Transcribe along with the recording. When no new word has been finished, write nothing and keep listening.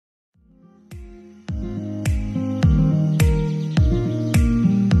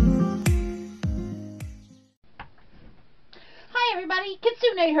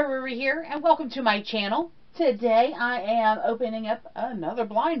Gamer here, and welcome to my channel. Today I am opening up another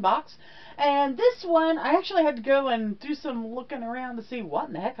blind box, and this one I actually had to go and do some looking around to see what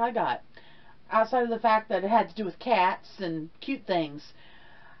in the heck I got. Outside of the fact that it had to do with cats and cute things.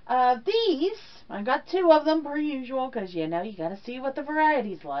 These, I got two of them per usual, because you know you gotta see what the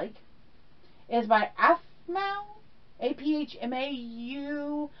variety's like. Is by Aphmau,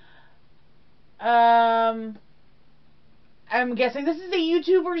 Aphmau. I'm guessing this is a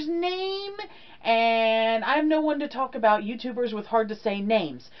YouTuber's name, and I'm no one to talk about YouTubers with hard to say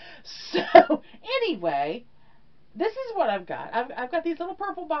names. So, anyway, this is what I've got. I've got these little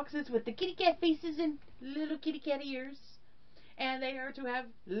purple boxes with the kitty cat faces and little kitty cat ears. And they are to have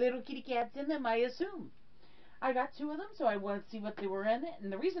little kitty cats in them, I assume. I got two of them, so I wanted to see what they were in it.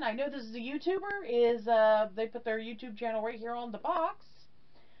 And the reason I know this is a YouTuber is they put their YouTube channel right here on the box.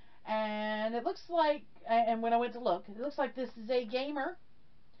 And it looks like, and when I went to look, it looks like this is a gamer.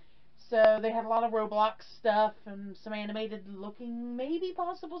 So they had a lot of Roblox stuff and some animated looking, maybe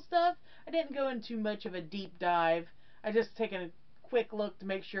possible stuff. I didn't go into much of a deep dive. I just taken a quick look to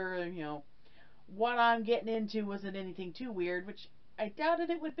make sure, you know, what I'm getting into wasn't anything too weird, which I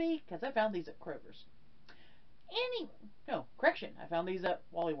doubted it would be, because I found these at Kroger's. I found these at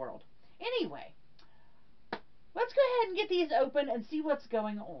Wally World. Anyway, let's go ahead and get these open and see what's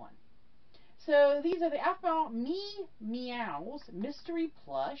going on. So these are the Aphmau Meows Mystery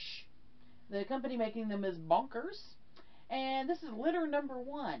Plush. The company making them is Bonkers. And this is litter number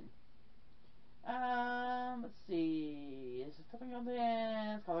 1. Let's see. This is something on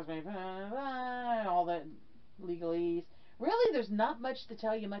this. Colors made, all the legalese. Really, there's not much to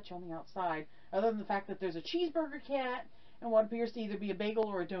tell you much on the outside, other than the fact that there's a cheeseburger cat and what appears to either be a bagel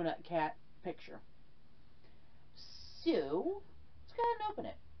or a donut cat picture. So, let's go ahead and open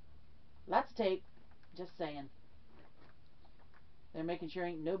it. Lots of tape. Just saying. They're making sure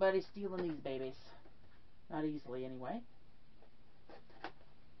ain't nobody stealing these babies. Not easily, anyway.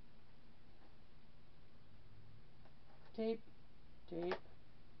 Tape, tape,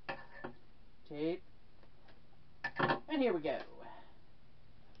 tape. And here we go.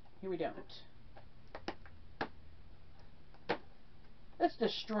 Here we don't. Let's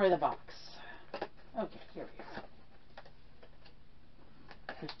destroy the box. Okay, here we go.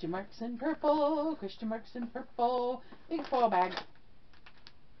 Question marks in purple, question marks in purple. Big foil bag.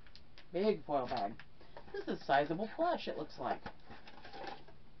 Big foil bag. This is a sizable plush, it looks like.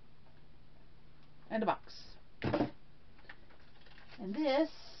 And a box. And this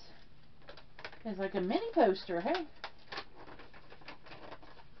is like a mini poster, hey?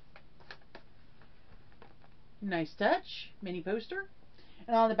 Nice touch, mini poster.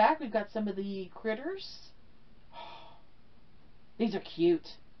 And on the back we've got some of the critters. These are cute.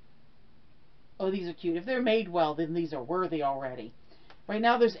 Oh, these are cute. If they're made well, then these are worthy already. Right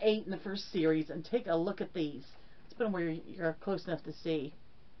now there's 8 in the first series, and take a look at these. Let's put them where you're close enough to see.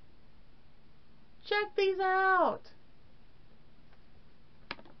 Check these out.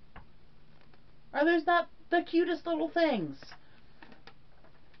 Are those not the cutest little things?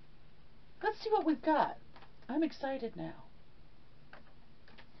 Let's see what we've got. I'm excited now.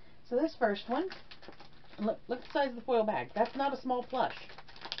 So this first one, look the size of the foil bag. That's not a small plush.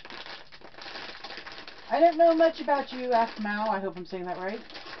 I don't know much about you, Aphmau. I hope I'm saying that right.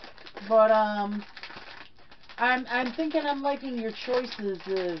 But I'm thinking I'm liking your choices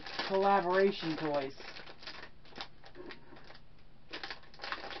of collaboration toys.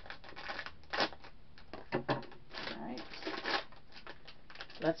 Alright.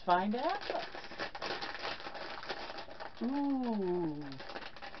 Let's find out. Ooh.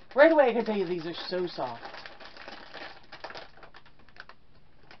 Right away I can tell you these are so soft.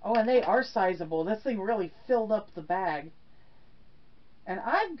 Oh, and they are sizable. This thing really filled up the bag. And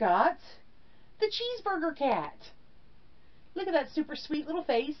I've got the cheeseburger cat. Look at that super sweet little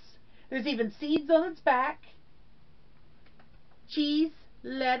face. There's even seeds on its back. Cheese,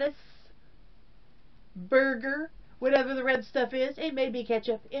 lettuce, burger, whatever the red stuff is. It may be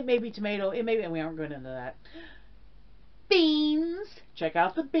ketchup. It may be tomato. It may be... We aren't going into that. Beans. Check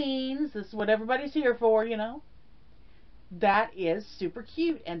out the beans. This is what everybody's here for, you know. That is super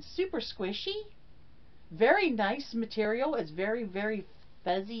cute and super squishy. Very nice material. It's very, very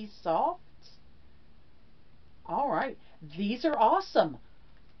fuzzy soft. Alright. These are awesome.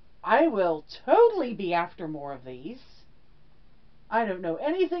 I will totally be after more of these. I don't know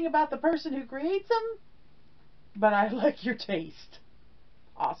anything about the person who creates them, but I like your taste.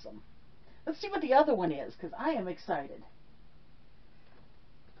 Awesome. Let's see what the other one is, because I am excited.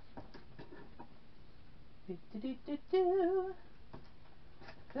 This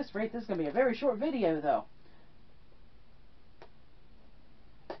is going to be a very short video, though.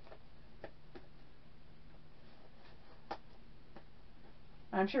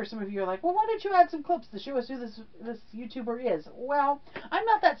 I'm sure some of you are like, well, why don't you add some clips to show us who this YouTuber is? Well, I'm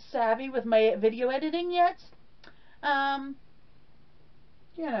not that savvy with my video editing yet. You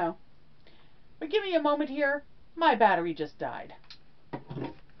know. But give me a moment here. My battery just died.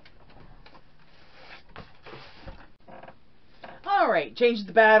 Alright, change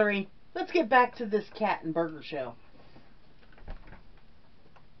the battery. Let's get back to this cat and burger show.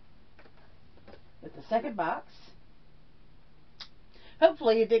 With the second box.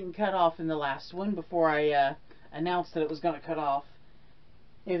 Hopefully it didn't cut off in the last one before I announced that it was going to cut off.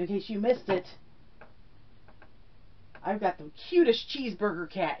 And in case you missed it, I've got the cutest cheeseburger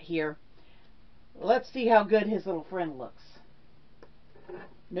cat here. Let's see how good his little friend looks.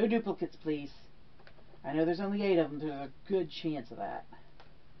 No duplicates, please. I know there's only 8 of them. There's a good chance of that.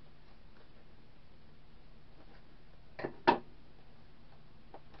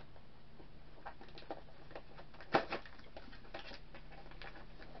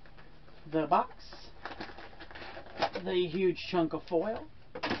 The box. The huge chunk of foil.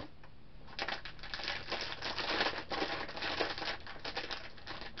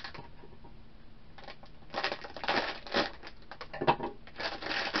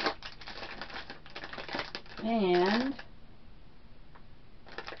 And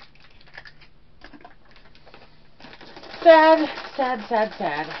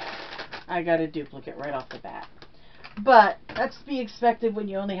sad. I got a duplicate right off the bat. But that's to be expected when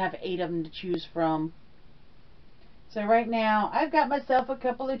you only have 8 of them to choose from. So right now, I've got myself a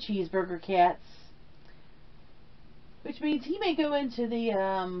couple of cheeseburger cats. Which means he may go into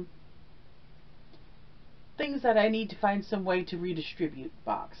the things that I need to find some way to redistribute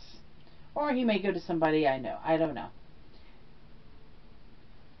box. Or he may go to somebody I know. I don't know.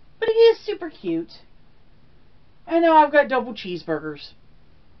 But he is super cute. And now I've got double cheeseburgers.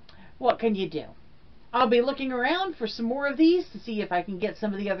 What can you do? I'll be looking around for some more of these to see if I can get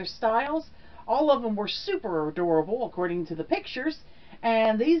some of the other styles. All of them were super adorable according to the pictures.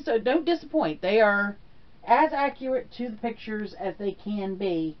 And these don't disappoint. They are as accurate to the pictures as they can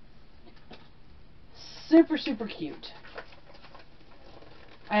be. Super cute.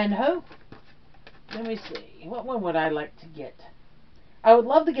 And hope. Let me see. What one would I like to get? I would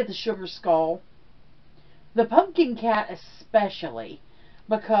love to get the sugar skull. The pumpkin cat especially.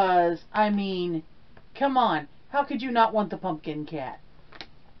 Because, I mean, come on. How could you not want the pumpkin cat?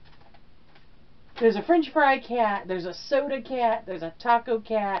 There's a French fry cat. There's a soda cat. There's a taco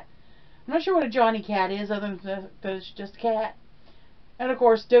cat. I'm not sure what a Johnny cat is other than that it's just a cat. And of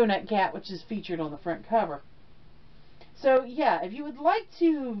course, Donut Cat, which is featured on the front cover. So, yeah, if you would like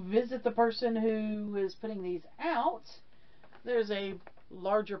to visit the person who is putting these out, there's a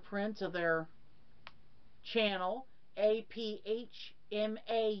larger print of their channel, Aphmau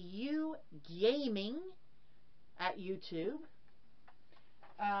Gaming at YouTube.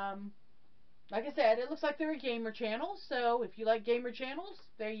 Like I said, it looks like they're a gamer channel, so if you like gamer channels,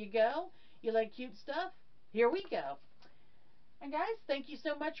 there you go. You like cute stuff, here we go. And guys, thank you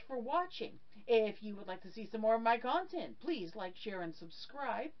so much for watching. If you would like to see some more of my content, please like, share, and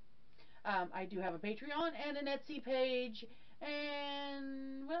subscribe. I do have a Patreon and an Etsy page.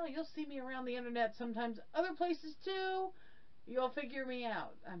 And, well, you'll see me around the internet sometimes. Other places, too. You'll figure me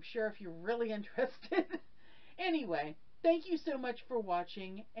out, I'm sure, if you're really interested. Anyway, thank you so much for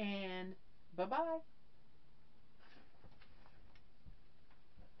watching, and bye-bye.